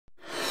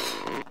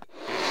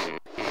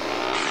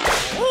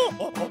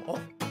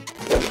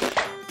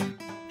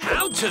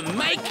How to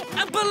make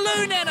a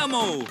balloon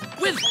animal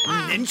with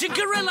Ninja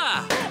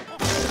Gorilla.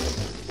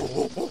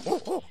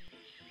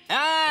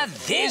 Ah,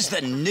 there's the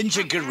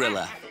Ninja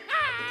Gorilla.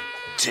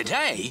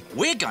 Today,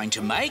 we're going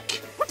to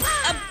make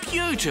a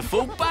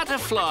beautiful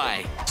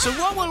butterfly. So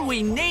what will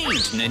we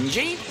need,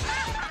 Ninja?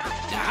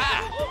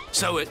 Aha!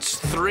 So it's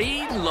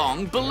 3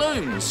 long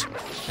balloons.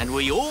 And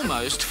we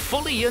almost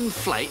fully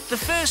inflate the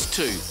first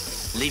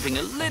 2, leaving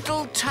a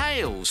little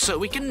tail so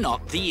we can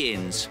knot the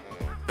ends.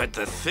 But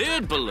the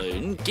 3rd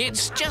balloon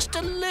gets just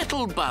a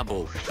little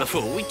bubble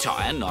before we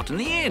tie a knot in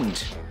the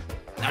end.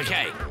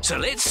 OK, so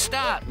let's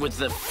start with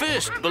the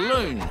first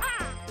balloon.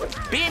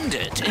 Bend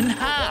it in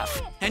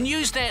half and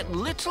use that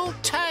little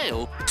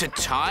tail to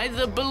tie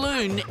the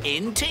balloon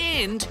end to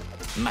end,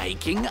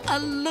 making a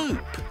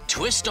loop.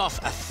 Twist off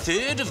a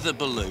 1/3 of the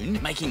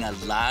balloon, making a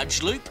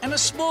large loop and a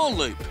small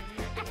loop.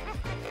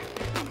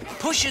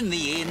 Push in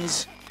the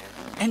ends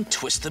and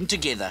twist them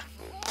together.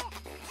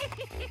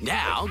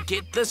 Now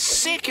get the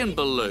 2nd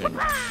balloon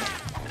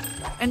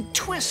and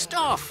twist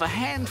off a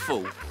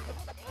handful.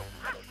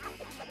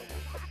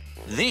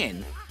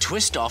 Then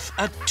twist off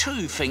a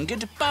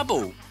 2-fingered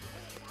bubble.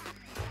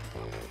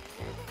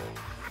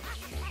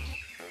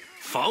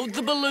 Fold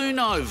the balloon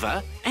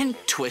over and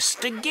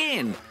twist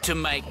again to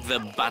make the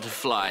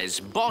butterfly's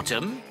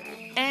bottom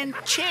and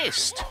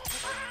chest.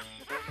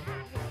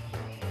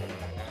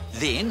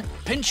 Then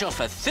pinch off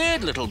a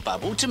 3rd little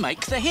bubble to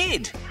make the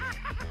head.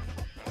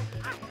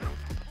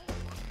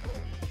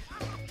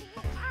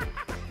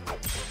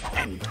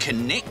 And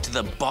connect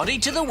the body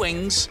to the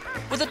wings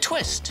with a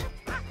twist.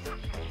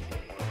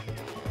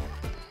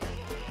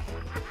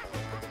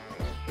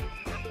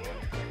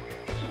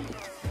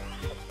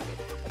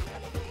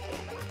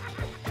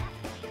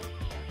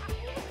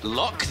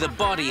 Lock the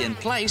body in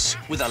place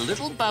with a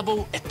little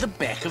bubble at the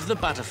back of the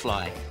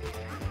butterfly.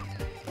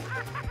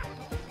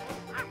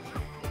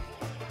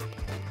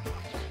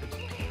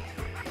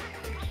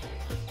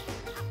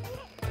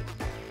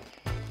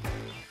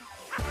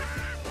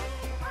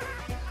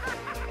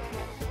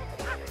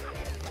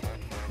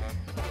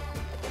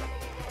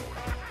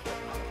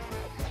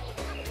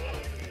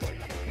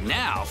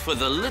 Now for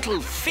the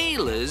little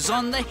feelers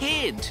on the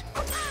head.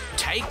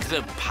 Take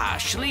the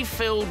partially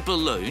filled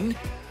balloon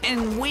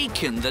and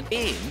weaken the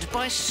end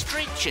by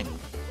stretching.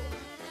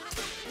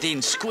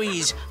 Then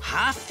squeeze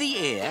half the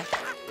air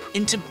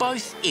into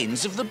both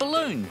ends of the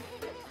balloon.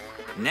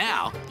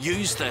 Now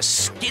use the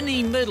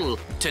skinny middle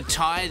to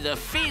tie the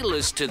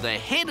feelers to the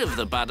head of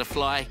the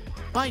butterfly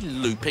by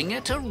looping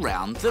it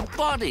around the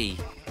body.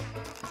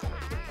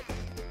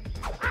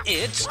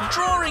 It's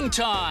drawing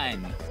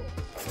time!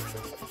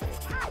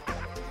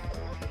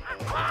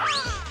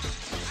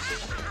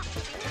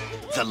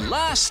 The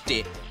last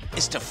step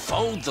is to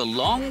fold the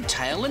long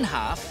tail in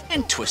half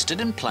and twist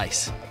it in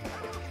place.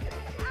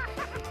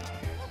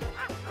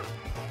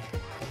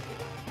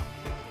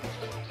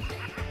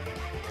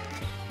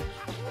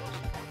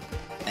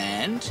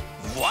 And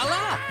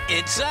voila!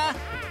 It's a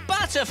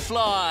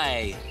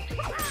butterfly!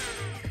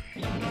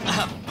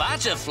 A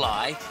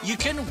butterfly you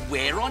can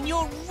wear on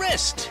your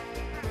wrist.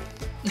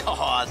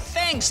 Oh,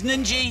 thanks,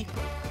 Ninja.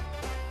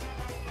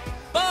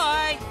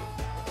 Bye!